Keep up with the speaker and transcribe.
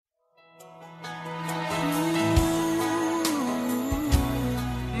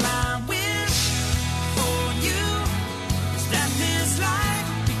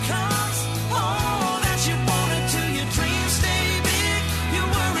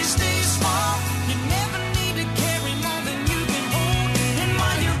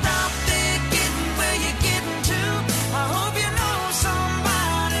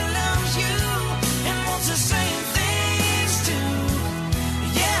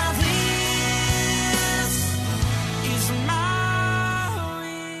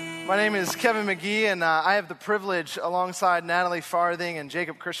My name is Kevin McGee, and I have the privilege, alongside Natalie Farthing and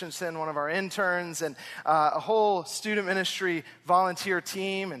Jacob Christensen, one of our interns, and a whole student ministry volunteer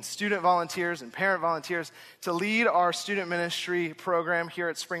team, and student volunteers and parent volunteers, to lead our student ministry program here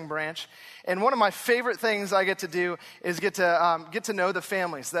at Spring Branch. And one of my favorite things I get to do is get to know the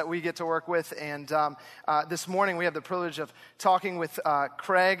families that we get to work with. And this morning we have the privilege of talking with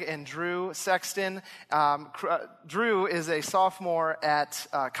Craig and Drew Sexton. Drew is a sophomore at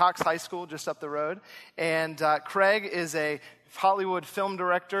Cox High School, just up the road. And Craig is a Hollywood film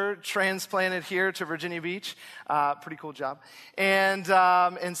director transplanted here to Virginia Beach. Pretty cool job. And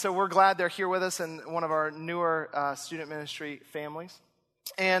so we're glad they're here with us and one of our newer student ministry families.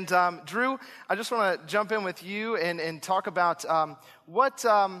 And Drew, I just want to jump in with you and talk about tell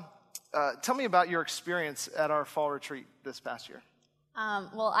me about your experience at our fall retreat this past year.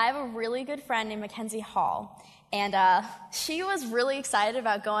 Well, I have a really good friend named Mackenzie Hall, and she was really excited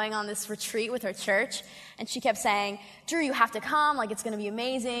about going on this retreat with her church, and she kept saying, Drew, you have to come, like it's going to be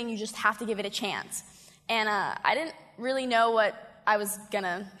amazing, you just have to give it a chance. And I didn't really know what I was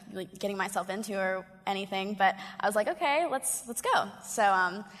getting myself into or anything, but I was like, okay, let's go.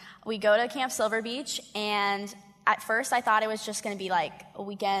 So we go to Camp Silver Beach, and at first I thought it was just going to be like a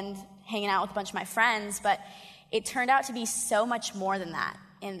weekend hanging out with a bunch of my friends, but it turned out to be so much more than that.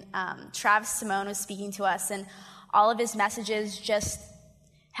 And Travis Simone was speaking to us, and all of his messages just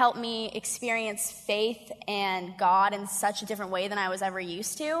helped me experience faith and God in such a different way than I was ever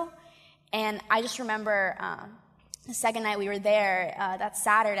used to. And I just remember the second night we were there, that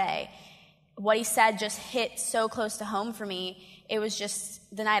Saturday, what he said just hit so close to home for me. It was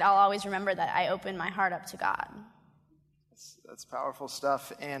just the night I'll always remember that I opened my heart up to God. That's powerful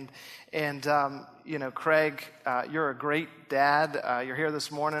stuff. And Craig, you're a great dad. You're here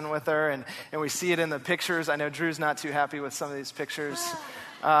this morning with her, and we see it in the pictures. I know Drew's not too happy with some of these pictures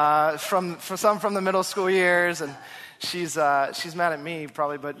from the middle school years, and she's mad at me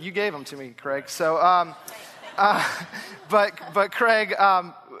probably, but you gave them to me, Craig. So, but Craig,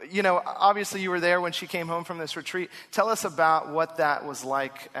 obviously you were there when she came home from this retreat. Tell us about what that was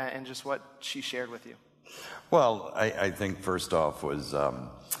like and just what she shared with you. Well, I think first off was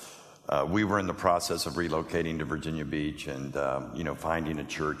we were in the process of relocating to Virginia Beach, and finding a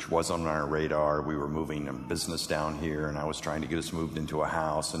church wasn't on our radar. We were moving a business down here, and I was trying to get us moved into a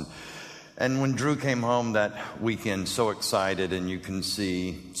house. And when Drew came home that weekend, so excited, and you can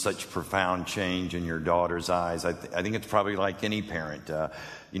see such profound change in your daughter's eyes. I think it's probably like any parent.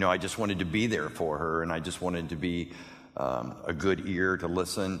 I just wanted to be there for her, and I just wanted to be a good ear to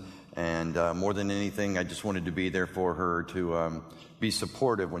listen. And more than anything, I just wanted to be there for her to be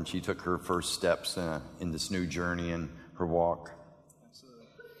supportive when she took her first steps in this new journey and her walk. Absolutely.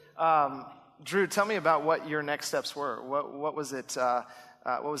 Drew, tell me about what your next steps were. What was it?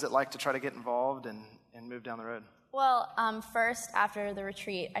 What was it like to try to get involved and move down the road? Well, first, after the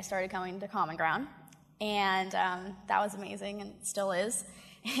retreat, I started coming to Common Ground, and that was amazing, and still is.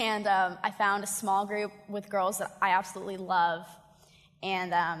 And I found a small group with girls that I absolutely love.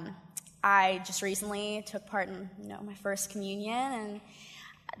 And I just recently took part in my first communion, and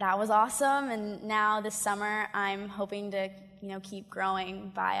that was awesome. And now this summer, I'm hoping to keep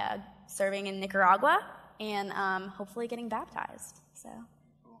growing by serving in Nicaragua and hopefully getting baptized. So,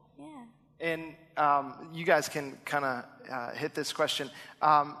 yeah. And you guys can kind of hit this question.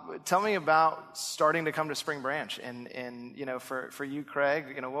 Tell me about starting to come to Spring Branch, and for you,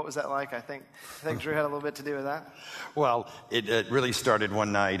 Craig, what was that like? I think Drew had a little bit to do with that. Well, it really started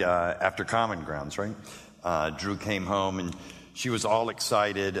one night after Common Grounds, right? Drew came home, and she was all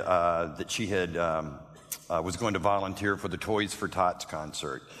excited that she had was going to volunteer for the Toys for Tots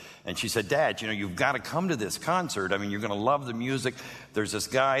concert. And she said, Dad, you've got to come to this concert. I mean, you're going to love the music. There's this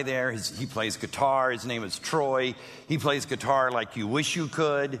guy there. He plays guitar. His name is Troy. He plays guitar like you wish you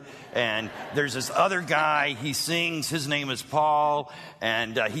could. And there's this other guy. He sings. His name is Paul.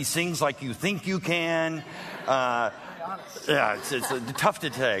 And he sings like you think you can. Yeah, it's tough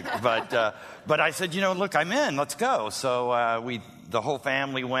to take. But I said, look, I'm in. Let's go. So the whole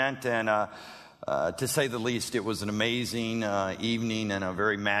family went, and to say the least, it was an amazing evening and a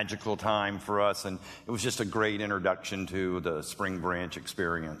very magical time for us, and it was just a great introduction to the Spring Branch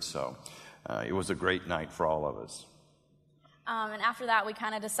experience. So it was a great night for all of us. And after that, we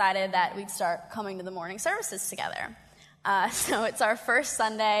kind of decided that we'd start coming to the morning services together. So it's our first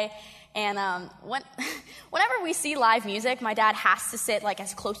Sunday, and whenever we see live music, my dad has to sit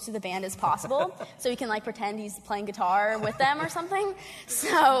as close to the band as possible so he can pretend he's playing guitar with them or something.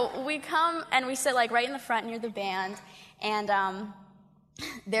 So we come and we sit right in the front near the band, and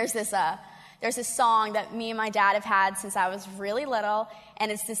there's this there's this song that me and my dad have had since I was really little,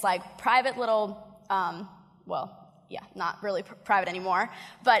 and it's this like private little, not really private anymore,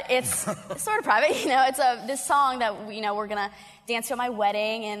 but it's sort of private, it's this song that, we're going to dance to at my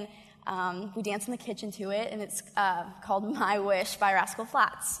wedding, and we dance in the kitchen to it, and it's called My Wish by Rascal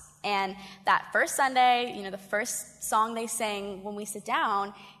Flatts. And that first Sunday, the first song they sing when we sit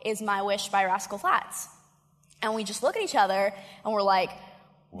down is My Wish by Rascal Flatts. And we just look at each other, and we're like,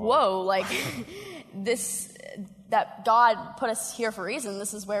 whoa, like, that God put us here for a reason.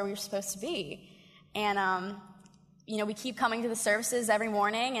 This is where we're supposed to be. And, we keep coming to the services every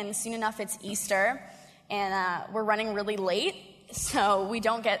morning, and soon enough it's Easter, and we're running really late, so we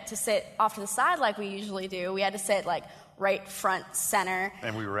don't get to sit off to the side like we usually do. We had to sit, like, right front center.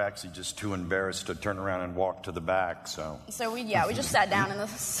 And we were actually just too embarrassed to turn around and walk to the back, so. So we just sat down in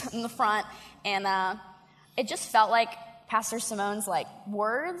the front, and it just felt like Pastor Simone's, like,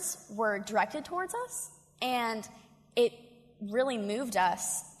 words were directed towards us, and it really moved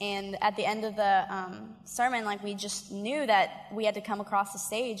us. And at the end of the sermon, like, we just knew that we had to come across the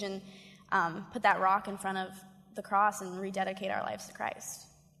stage and put that rock in front of the cross and rededicate our lives to Christ.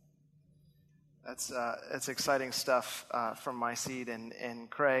 That's exciting stuff from My Seed. And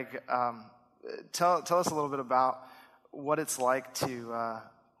Craig, tell us a little bit about what it's like to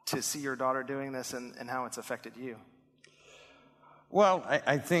see your daughter doing this and how it's affected you. Well,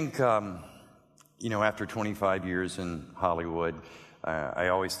 I think, after 25 years in Hollywood, I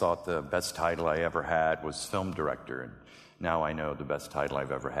always thought the best title I ever had was film director. And now I know the best title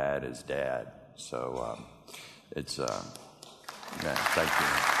I've ever had is dad. So it's, thank you.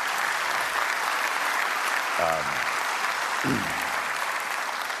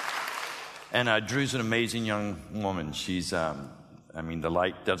 And Drew's an amazing young woman. She's, the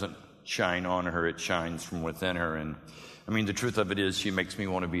light doesn't shine on her, it shines from within her. And, the truth of it is she makes me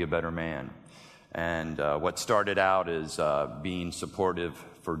want to be a better man. And what started out as being supportive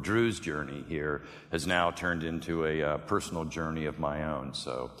for Drew's journey here has now turned into a personal journey of my own.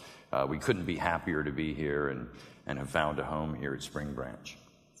 So we couldn't be happier to be here and have found a home here at Spring Branch.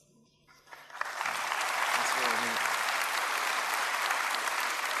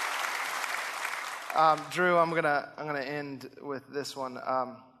 Drew, I'm gonna end with this one.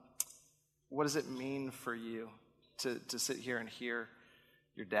 What does it mean for you to sit here and hear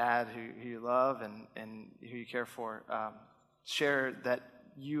your dad, who you love and who you care for, share that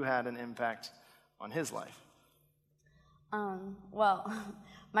you had an impact on his life? Well,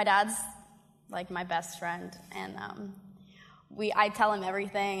 my dad's like my best friend, and I tell him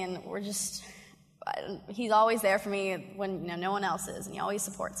everything, and he's always there for me when no one else is, and he always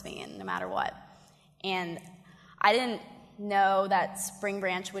supports me, and no matter what. And I didn't know that Spring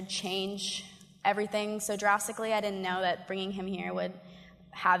Branch would change everything so drastically. I didn't know that bringing him here would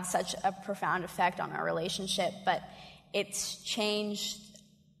have such a profound effect on our relationship, but it's changed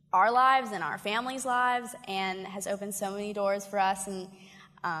our lives and our family's lives and has opened so many doors for us. And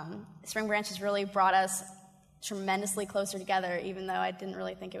Spring Branch has really brought us tremendously closer together, even though I didn't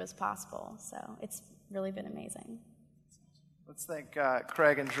really think it was possible. So it's really been amazing. Let's thank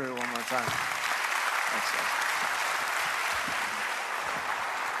Craig and Drew one more time. Thanks, guys.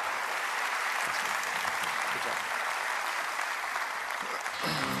 Good job.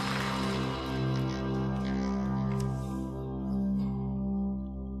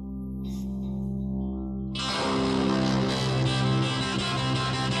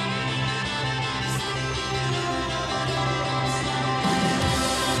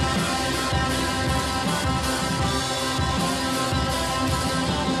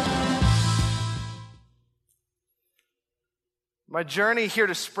 My journey here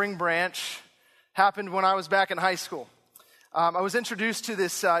to Spring Branch happened when I was back in high school. I was introduced to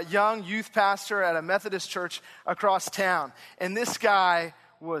this young youth pastor at a Methodist church across town. And this guy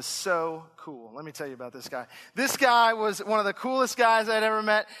was so cool. Let me tell you about this guy. This guy was one of the coolest guys I'd ever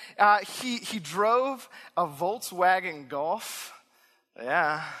met. He drove a Volkswagen Golf.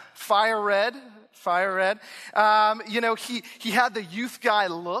 Yeah, fire red. He had the youth guy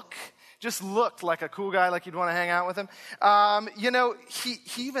look. Just looked like a cool guy, like you'd want to hang out with him. He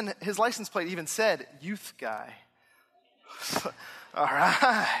even, his license plate even said youth guy. All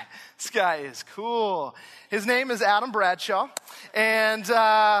right, this guy is cool. His name is Adam Bradshaw, and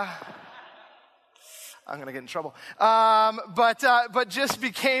I'm gonna get in trouble. But just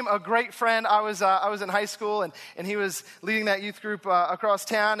became a great friend. I was in high school, and he was leading that youth group across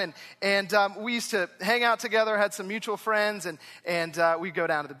town, and we used to hang out together. Had some mutual friends, and we'd go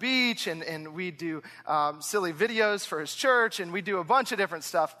down to the beach, and we'd do silly videos for his church, and we'd do a bunch of different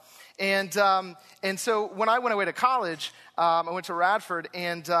stuff. And so when I went away to college, I went to Radford,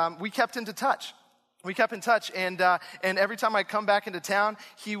 and we kept in touch. We kept in touch, and every time I come back into town,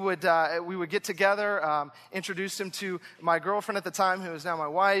 we would get together, introduce him to my girlfriend at the time, who is now my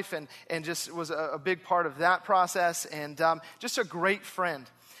wife, and just was a big part of that process, and just a great friend.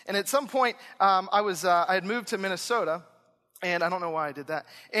 And at some point, I had moved to Minnesota. And I don't know why I did that.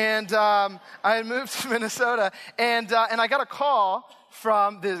 And I had moved to Minnesota, and I got a call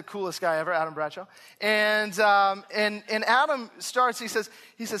from the coolest guy ever, Adam Bradshaw. And Adam starts. He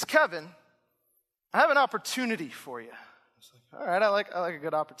says, Kevin, I have an opportunity for you. I was like, all right, I like a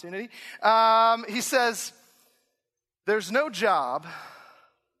good opportunity. He says, there's no job,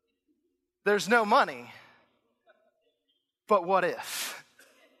 there's no money, but what if?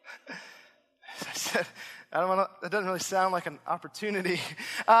 I said, that doesn't really sound like an opportunity.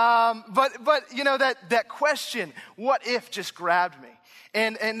 But you know, that question, what if, just grabbed me.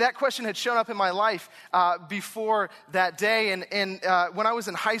 And that question had shown up in my life before that day. And when I was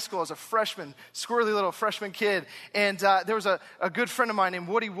in high school, I was a freshman, squirrely little freshman kid. And there was a good friend of mine named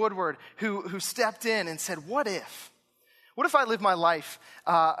Woody Woodward who stepped in and said, what if? What if I live my life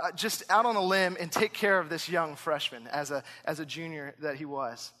just out on a limb and take care of this young freshman as a junior that he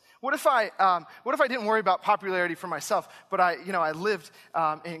was? What if I didn't worry about popularity for myself, but I lived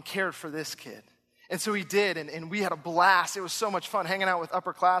and cared for this kid? And so he did, and we had a blast. It was so much fun hanging out with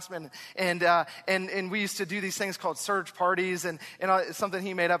upperclassmen, and we used to do these things called surge parties, and it's something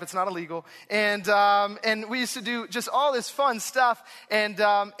he made up. It's not illegal, and we used to do just all this fun stuff,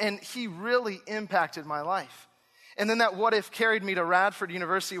 and he really impacted my life. And then that what if carried me to Radford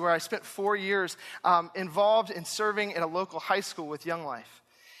University, where I spent 4 years involved in serving at a local high school with Young Life.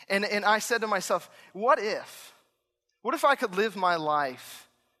 And I said to myself, what if? What if I could live my life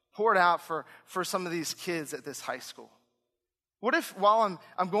poured out for some of these kids at this high school? What if while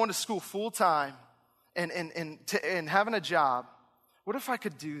I'm going to school full time and having a job, what if I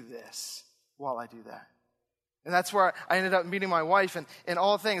could do this while I do that? And that's where I ended up meeting my wife, and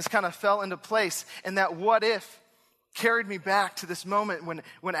all things kind of fell into place. And that what if carried me back to this moment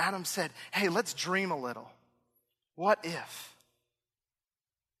when Adam said, hey, let's dream a little. What if?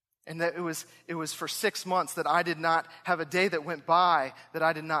 And that it was for 6 months that I did not have a day that went by that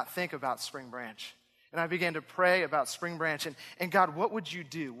I did not think about Spring Branch. And I began to pray about Spring Branch. And God, what would you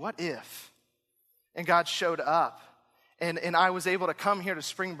do? What if? And God showed up. And I was able to come here to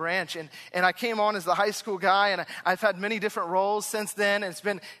Spring Branch. And I came on as the high school guy. And I've had many different roles since then. And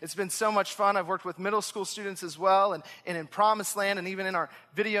it's been so much fun. I've worked with middle school students as well. And in Promised Land and even in our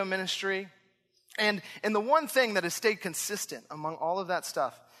video ministry. And the one thing that has stayed consistent among all of that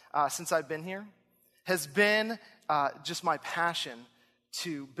stuff since I've been here has been just my passion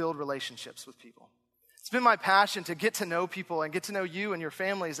to build relationships with people. It's been my passion to get to know people and get to know you and your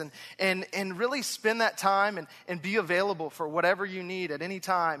families and really spend that time and be available for whatever you need at any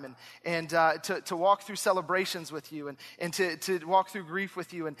time and to walk through celebrations with you and to walk through grief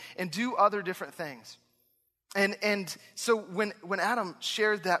with you and do other different things. And so when Adam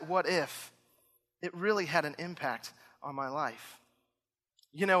shared that what if, it really had an impact on my life.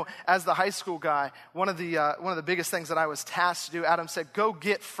 You know, as the high school guy, one of the biggest things that I was tasked to do, Adam said, go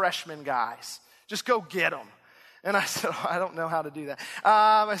get freshman guys. Just go get them. And I said, I don't know how to do that.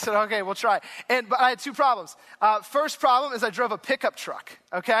 I said, okay, we'll try. But I had two problems. First problem is I drove a pickup truck,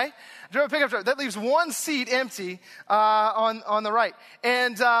 okay? I drove a pickup truck. That leaves one seat empty on the right.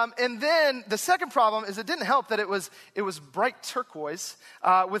 And then the second problem is it didn't help that it was bright turquoise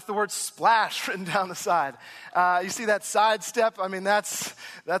with the word splash written down the side. You see that side step? I mean, that's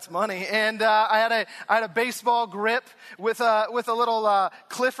money. And I had a baseball grip with a little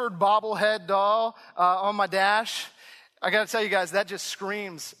Clifford bobblehead doll on my dash. I got to tell you guys, that just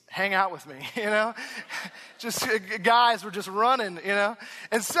screams, hang out with me, you know? Just guys were just running, you know?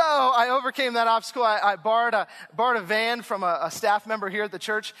 And so I overcame that obstacle. I borrowed a van from a staff member here at the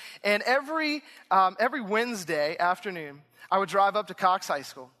church. And every Wednesday afternoon, I would drive up to Cox High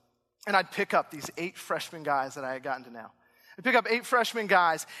School, and I'd pick up these 8 freshman guys that I had gotten to know. I'd pick up 8 freshman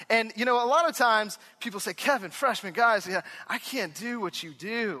guys. And, you know, a lot of times people say, Kevin, freshman guys, yeah, I can't do what you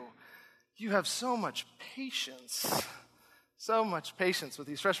do. You have so much patience. So much patience with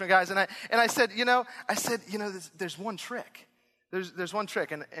these freshman guys. And I said, there's one trick. There's one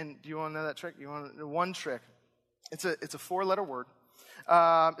trick. And do you want to know that trick? You want to know one trick? It's a 4-letter word.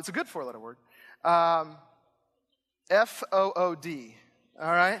 It's a good 4-letter word. FOOD.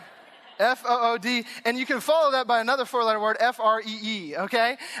 All right? F-O-O-D. And you can follow that by another four-letter word, F-R-E-E,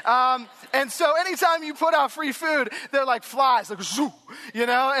 okay? And so anytime you put out free food, they're like flies, like zoo, you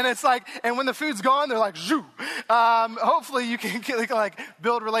know? And it's like, and when the food's gone, they're like zoo. Hopefully you can like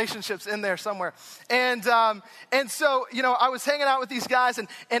build relationships in there somewhere. And so, you know, I was hanging out with these guys, and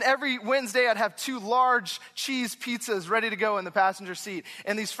every Wednesday I'd have 2 large cheese pizzas ready to go in the passenger seat.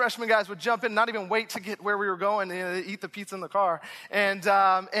 And these freshman guys would jump in, not even wait to get where we were going, you know, eat the pizza in the car.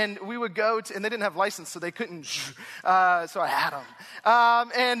 And we would go to, and they didn't have license, so they couldn't, so I had them.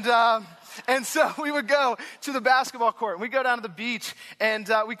 And so we would go to the basketball court, and we'd go down to the beach, and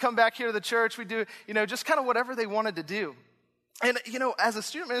we'd come back here to the church. We'd do, you know, just kind of whatever they wanted to do. And, you know, as a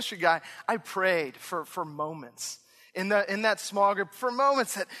student ministry guy, I prayed for moments in that small group, for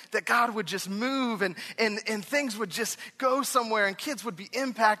moments that God would just move and things would just go somewhere and kids would be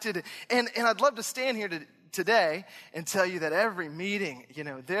impacted. And I'd love to stand here today and tell you that every meeting, you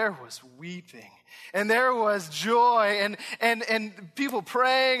know, there was weeping and there was joy and people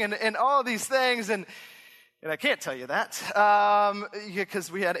praying and all these things. And I can't tell you that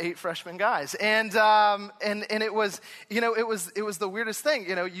because we had 8 freshman guys, and it was, you know, it was the weirdest thing.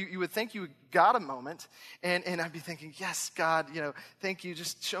 You know, you would think you got a moment, and I'd be thinking, yes, God, you know, thank you.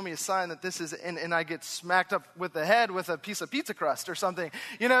 Just show me a sign that this is, and I get smacked up with the head with a piece of pizza crust or something,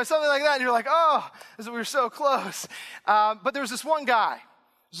 you know, something like that. And you're like, oh, we were so close. But there was this one guy.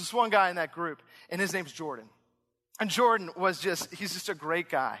 There's this one guy in that group, and his name's Jordan. And Jordan he's just a great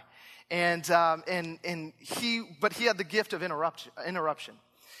guy. And he had the gift of interruption.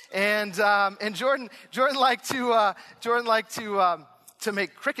 And Jordan liked to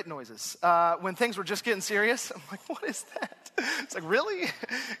make cricket noises when things were just getting serious. I'm like, what is that? It's like, really?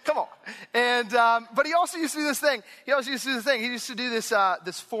 Come on. And but he also used to do this thing. He used to do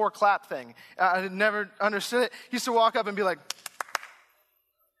this 4 clap thing. I had never understood it. He used to walk up and be like,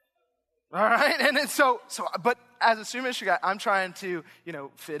 all right, and then but as a student ministry guy, I'm trying to, you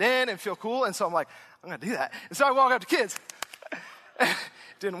know, fit in and feel cool, and so I'm like, I'm gonna do that. And so I walk up to kids.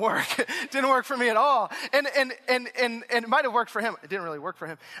 Didn't work. Didn't work for me at all. And it might have worked for him. It didn't really work for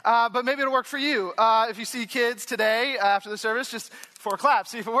him. But maybe it'll work for you. If you see kids today after the service, just 4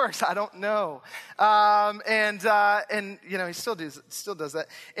 claps, see if it works. I don't know. And you know, he still does that.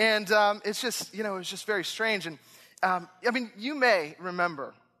 And it's just, you know, it's just very strange. And I mean, you may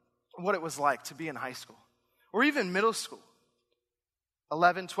remember what it was like to be in high school or even middle school,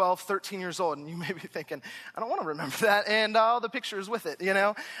 11, 12, 13 years old. And you may be thinking, I don't want to remember that. And all the pictures with it, you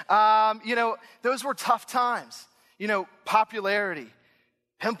know. You know, those were tough times. You know, popularity,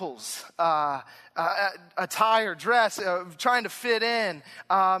 pimples, attire, dress, trying to fit in,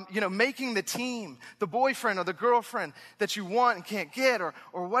 you know, making the team, the boyfriend or the girlfriend that you want and can't get, or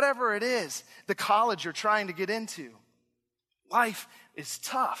whatever it is, the college you're trying to get into. Life is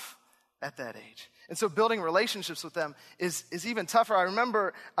tough at that age. And so building relationships with them is even tougher. I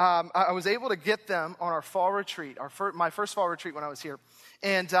remember I was able to get them on our fall retreat, my first fall retreat when I was here.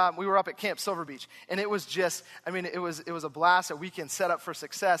 And we were up at Camp Silver Beach. And it was just, I mean, it was a blast, a weekend set up for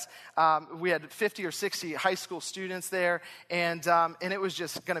success. We had 50 or 60 high school students there. And it was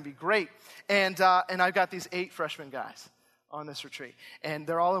just going to be great. And I've got these 8 freshman guys on this retreat. And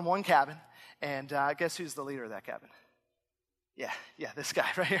they're all in one cabin. And guess who's the leader of that cabin? Yeah, this guy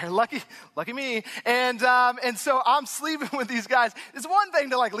right here. Lucky me. And so I'm sleeping with these guys. It's one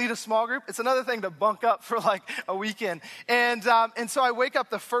thing to like lead a small group. It's another thing to bunk up for like a weekend. And so I wake up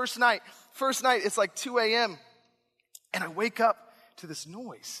the first night. It's like 2 a.m. And I wake up to this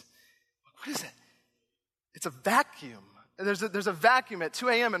noise. What is it? It's a vacuum. There's a vacuum at 2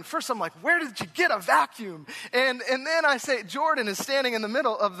 a.m. And first I'm like, where did you get a vacuum? And then I say, Jordan is standing in the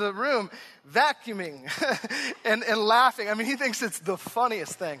middle of the room vacuuming and laughing. I mean, he thinks it's the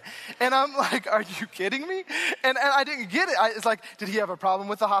funniest thing. And I'm like, are you kidding me? And I didn't get it. It's like, did he have a problem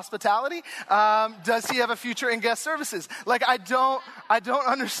with the hospitality? Does he have a future in guest services? Like, I don't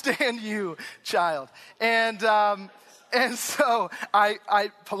understand you, child. And so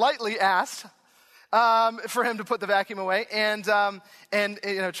I politely asked, for him to put the vacuum away, and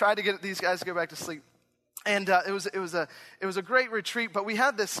you know, tried to get these guys to go back to sleep. And it was a great retreat. But we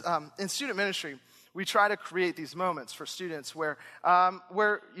had this in student ministry. We try to create these moments for students where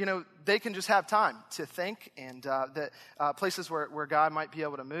you know, they can just have time to think, and that places where God might be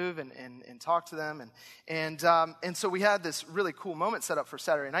able to move and talk to them, and so we had this really cool moment set up for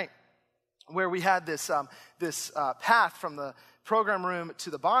Saturday night, where we had this path from the program room to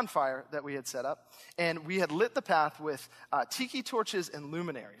the bonfire that we had set up, and we had lit the path with tiki torches and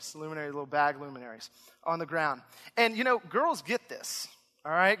little bag luminaries on the ground. And you know, girls get this,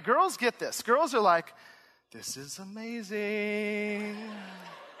 all right? Girls get this. Girls are like, this is amazing.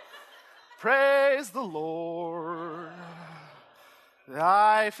 Praise the Lord.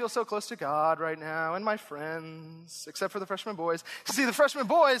 I feel so close to God right now and my friends, except for the freshman boys. See, the freshman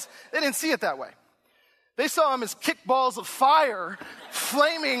boys, they didn't see it that way. They saw him as kickballs of fire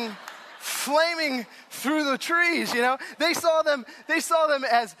flaming through the trees, you know. They saw them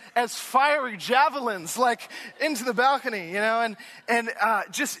as fiery javelins, like into the balcony, you know, and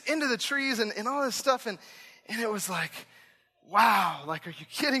just into the trees and all this stuff. And it was like, wow, like, are you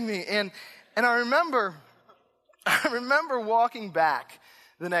kidding me? And I remember walking back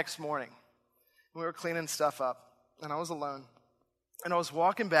the next morning. We were cleaning stuff up, and I was alone. And I was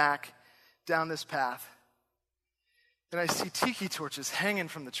walking back down this path, and I see tiki torches hanging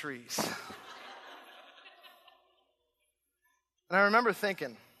from the trees. And I remember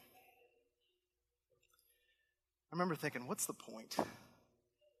thinking, what's the point?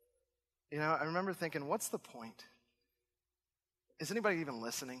 You know, I remember thinking, what's the point? Is anybody even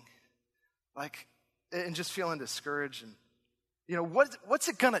listening? Like, and just feeling discouraged. And, you know, what's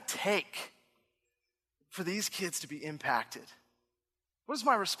it going to take for these kids to be impacted? What is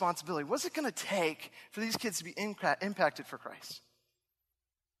my responsibility? What's it going to take for these kids to be impacted for Christ?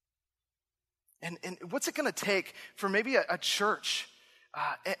 And what's it going to take for maybe a church,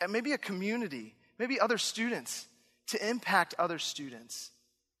 maybe a community, maybe other students to impact other students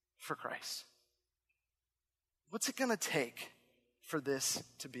for Christ? What's it going to take for this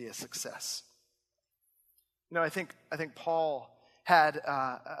to be a success? You know, I think Paul had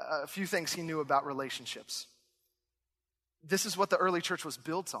a few things he knew about relationships. This is what the early church was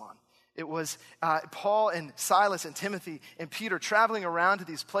built on. It was Paul and Silas and Timothy and Peter traveling around to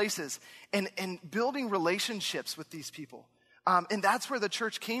these places and building relationships with these people. And that's where the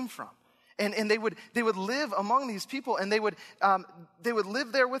church came from. And they would live among these people, and they would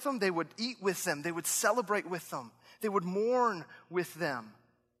live there with them. They would eat with them. They would celebrate with them. They would mourn with them.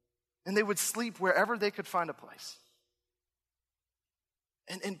 And they would sleep wherever they could find a place.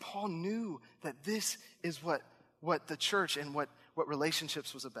 And Paul knew that this is what the church and what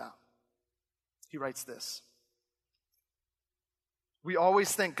relationships was about. He writes this: "We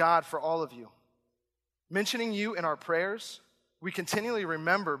always thank God for all of you. Mentioning you in our prayers, we continually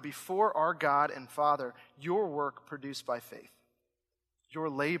remember before our God and Father your work produced by faith, your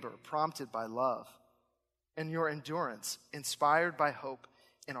labor prompted by love, and your endurance inspired by hope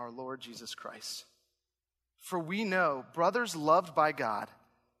in our Lord Jesus Christ. For we know, brothers loved by God,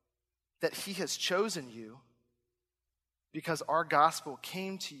 that he has chosen you because our gospel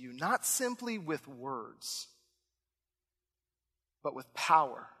came to you not simply with words, but with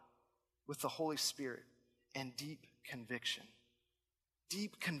power, with the Holy Spirit, and deep conviction."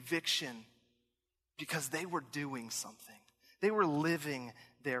 Deep conviction because they were doing something. They were living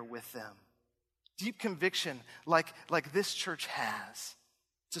there with them. Deep conviction like this church has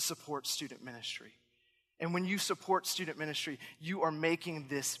to support student ministry. And when you support student ministry, you are making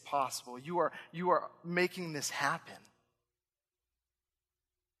this possible. You are making this happen.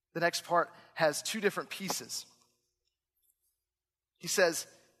 The next part has two different pieces. He says,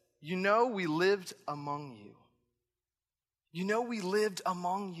 "You know we lived among you." You know we lived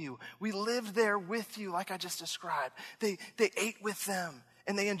among you. We lived there with you, like I just described. They ate with them,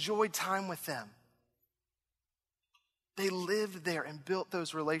 and they enjoyed time with them. They lived there and built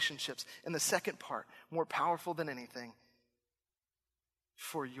those relationships. And the second part, more powerful than anything,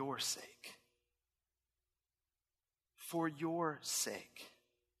 for your sake. For your sake.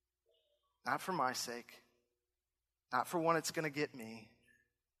 Not for my sake. Not for what it's going to get me.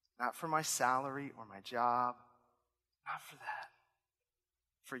 Not for my salary or my job. Not for that.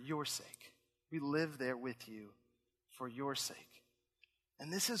 For your sake. We live there with you for your sake.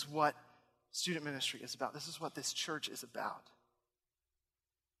 And this is what student ministry is about. This is what this church is about.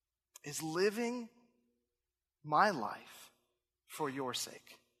 Is living my life for your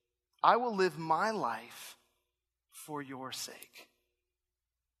sake. I will live my life for your sake.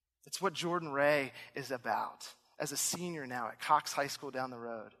 It's what Jordan Ray is about as a senior now at Cox High School down the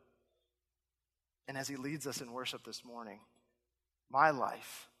road. And as he leads us in worship this morning, my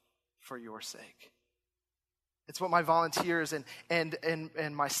life for your sake. It's what my volunteers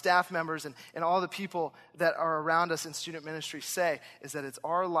and my staff members and all the people that are around us in student ministry say, is that it's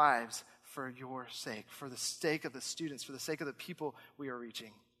our lives for your sake, for the sake of the students, for the sake of the people we are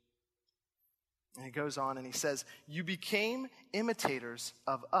reaching. And he goes on and he says, "You became imitators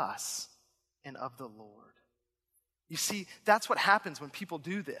of us and of the Lord." You see, that's what happens when people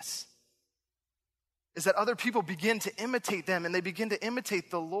do this. Is that other people begin to imitate them, and they begin to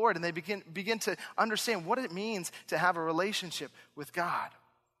imitate the Lord, and they begin to understand what it means to have a relationship with God.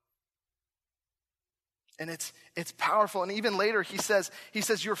 And it's powerful. And even later he says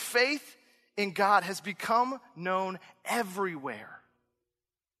your faith in God has become known everywhere.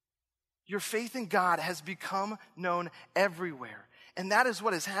 Your faith in God has become known everywhere. And that is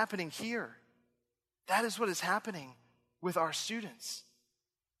what is happening here. That is what is happening with our students.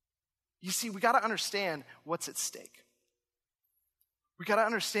 You see, we got to understand what's at stake. We got to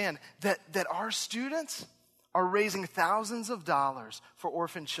understand that our students are raising thousands of dollars for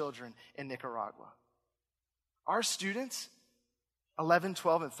orphan children in Nicaragua. Our students, 11,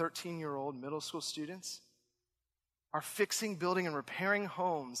 12, and 13-year-old middle school students, are fixing, building, and repairing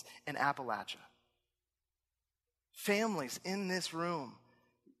homes in Appalachia. Families in this room,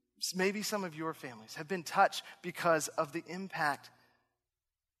 maybe some of your families, have been touched because of the impact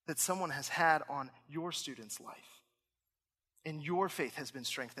that someone has had on your student's life. And your faith has been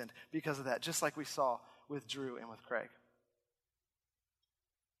strengthened because of that, just like we saw with Drew and with Craig.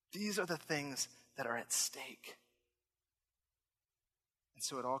 These are the things that are at stake. And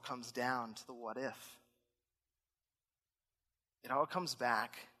so it all comes down to the what if. It all comes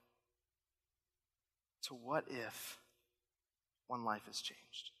back to what if one life is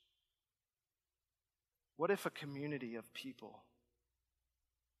changed? What if a community of people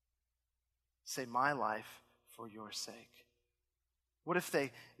say, my life for your sake? What if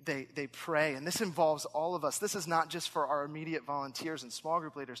they pray? And this involves all of us. This is not just for our immediate volunteers and small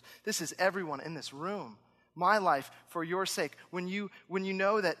group leaders. This is everyone in this room. My life for your sake. When you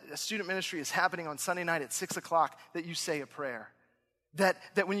know that a student ministry is happening on Sunday night at 6 o'clock, that you say a prayer. That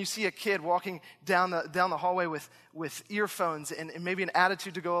when you see a kid walking down the hallway with earphones and maybe an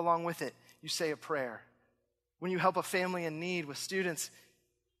attitude to go along with it, you say a prayer. When you help a family in need with students,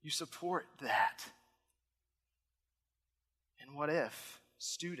 you support that. And what if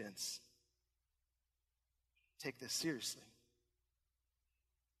students take this seriously?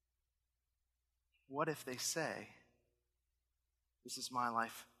 What if they say, this is my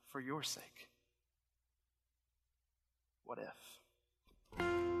life for your sake? What if?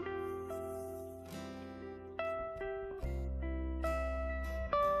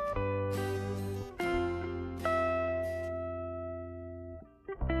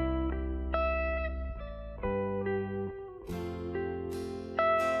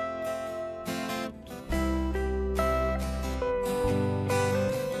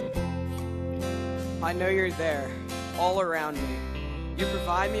 I know you're there, all around me. You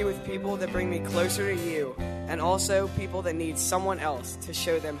provide me with people that bring me closer to you, and also people that need someone else to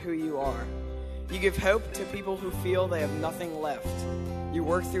show them who you are. You give hope to people who feel they have nothing left. You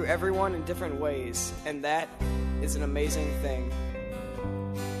work through everyone in different ways, and that is an amazing thing.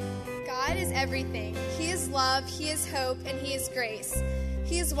 God is everything. He is love, He is hope, and He is grace.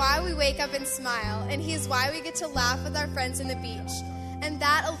 He is why we wake up and smile, and He is why we get to laugh with our friends on the beach. And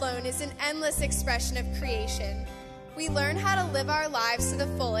that alone is an endless expression of creation. We learn how to live our lives to the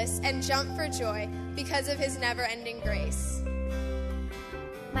fullest and jump for joy because of His never-ending grace.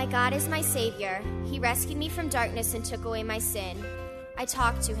 My God is my Savior. He rescued me from darkness and took away my sin. I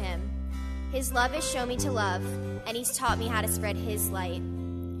talk to Him. His love has shown me to love, and He's taught me how to spread His light.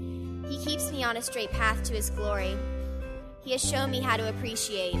 He keeps me on a straight path to His glory. He has shown me how to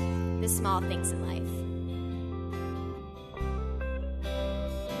appreciate the small things in life.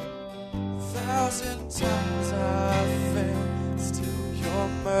 1,000 times I've failed, still your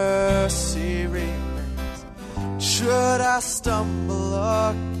mercy remains. Should I stumble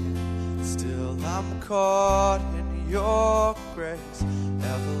again, still I'm caught in your grace.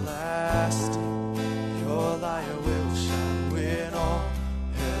 Everlasting, your light will shine when all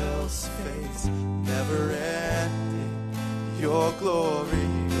else fades. Never ending, your glory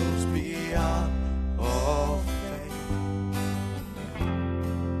goes beyond all fate.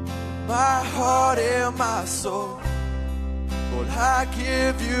 My heart and my soul, Lord, I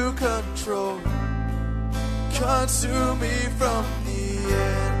give you control. Consume me from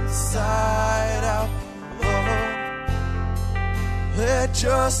the inside out, Lord. Let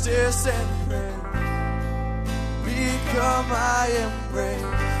justice and praise become my embrace,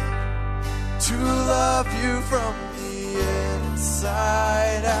 to love you from the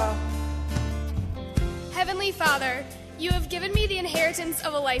inside out. Heavenly Father, you have given me the inheritance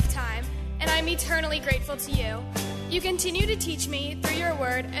of a lifetime, and I'm eternally grateful to you. You continue to teach me through your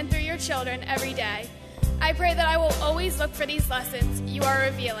word and through your children every day. I pray that I will always look for these lessons you are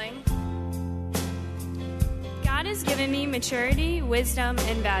revealing. God has given me maturity, wisdom,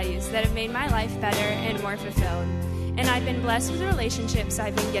 and values that have made my life better and more fulfilled. And I've been blessed with the relationships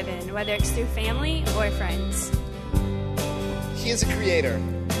I've been given, whether it's through family or friends. He is a creator,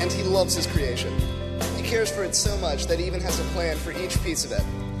 and He loves His creation. He cares for it so much that He even has a plan for each piece of it.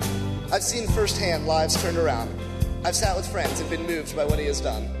 I've seen firsthand lives turned around. I've sat with friends and been moved by what He has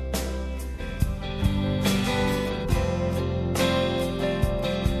done.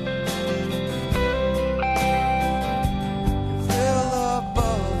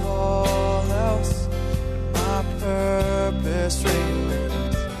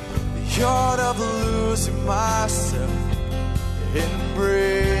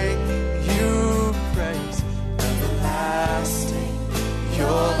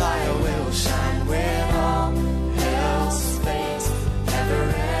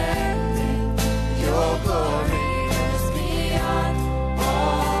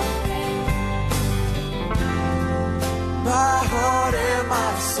 my heart and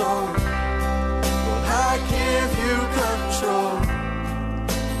my soul. Lord, I give you control.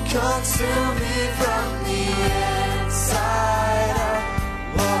 Consume me from the inside out.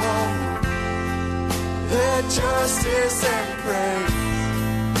 Lord, let justice and praise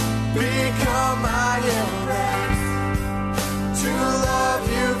become my embrace. To love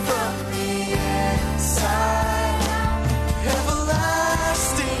you from the inside out.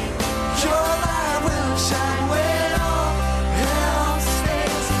 Everlasting, your light will shine when all else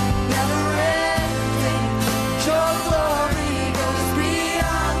fades. Never ending, your glory goes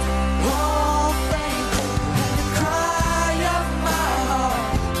beyond all fame. And the cry of my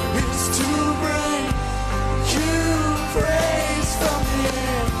heart is to bring you praise from the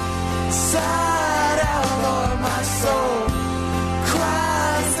inside out. Lord, my soul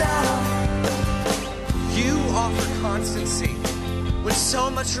cries out. You offer constancy. When so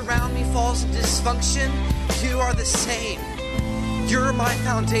much around me falls into dysfunction, you are the same. You're my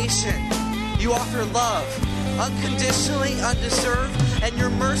foundation. You offer love, unconditionally, undeserved, and your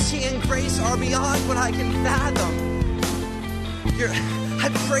mercy and grace are beyond what I can fathom. I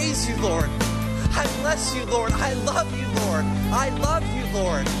praise you, Lord. I bless you, Lord. I love you, Lord. I love you,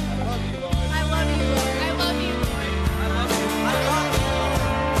 Lord. I love you, Lord. I love you, Lord. I love you. I love you.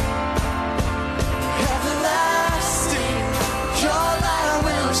 Everlasting, your light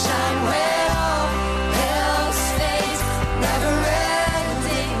will shine when all else fades. Never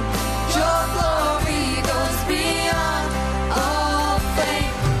ending, your glory goes beyond all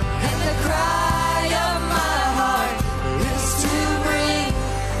fame. And the cry of my heart is to bring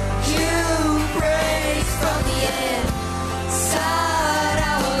you praise from the inside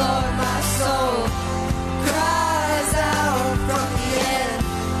out. Lord, my soul cries out from the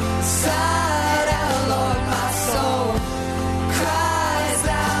inside out. Lord, my soul cries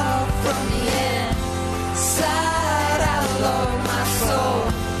out from the inside out. Lord, my soul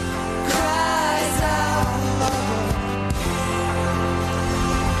cries out.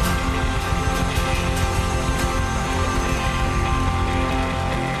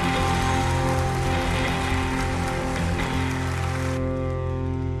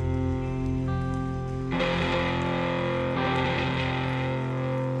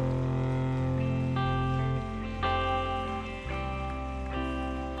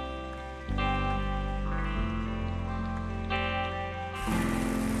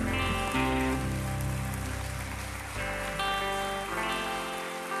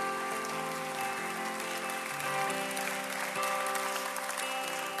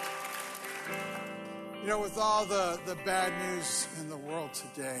 You know, with all the bad news in the world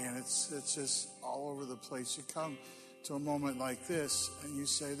today, and it's just all over the place, you come to a moment like this and you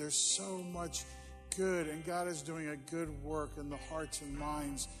say, there's so much good, and God is doing a good work in the hearts and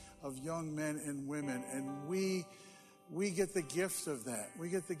minds of young men and women, and we get the gift of that. We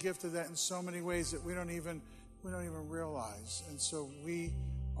get the gift of that in so many ways that we don't even realize. And so we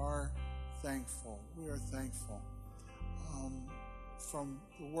are thankful. We are thankful. From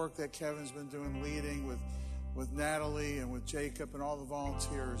the work that Kevin's been doing, leading with Natalie and with Jacob and all the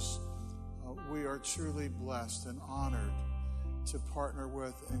volunteers, we are truly blessed and honored to partner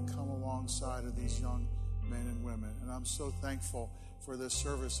with and come alongside of these young men and women. And I'm so thankful for this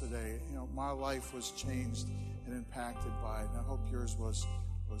service today. You know, my life was changed and impacted by it, and I hope yours was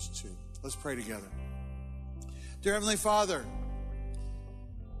too. Let's pray together. Dear Heavenly Father,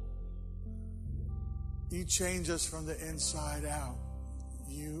 you change us from the inside out.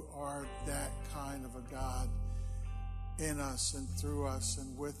 You are that kind of a God in us and through us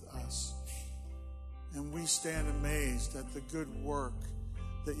and with us. And we stand amazed at the good work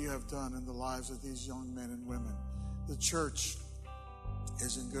that you have done in the lives of these young men and women. The church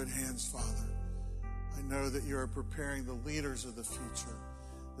is in good hands, Father. I know that you are preparing the leaders of the future,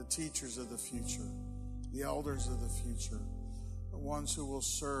 the teachers of the future, the elders of the future, the ones who will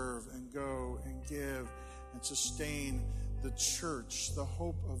serve and go and give and sustain the church, the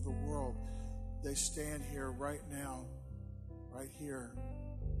hope of the world. They stand here right now, right here.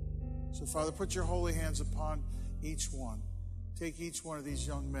 So, Father, put your holy hands upon each one. Take each one of these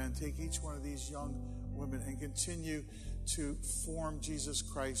young men, take each one of these young women, and continue to form Jesus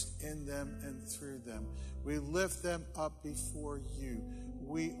Christ in them and through them. We lift them up before you.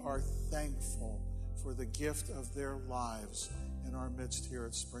 We are thankful for the gift of their lives in our midst here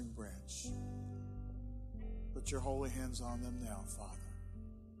at Spring Branch. Put your holy hands on them now, Father,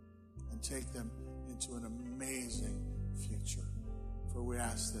 and take them into an amazing future. For we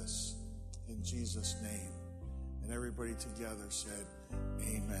ask this in Jesus' name. And everybody together said,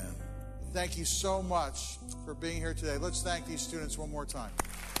 amen. Thank you so much for being here today. Let's thank these students one more time.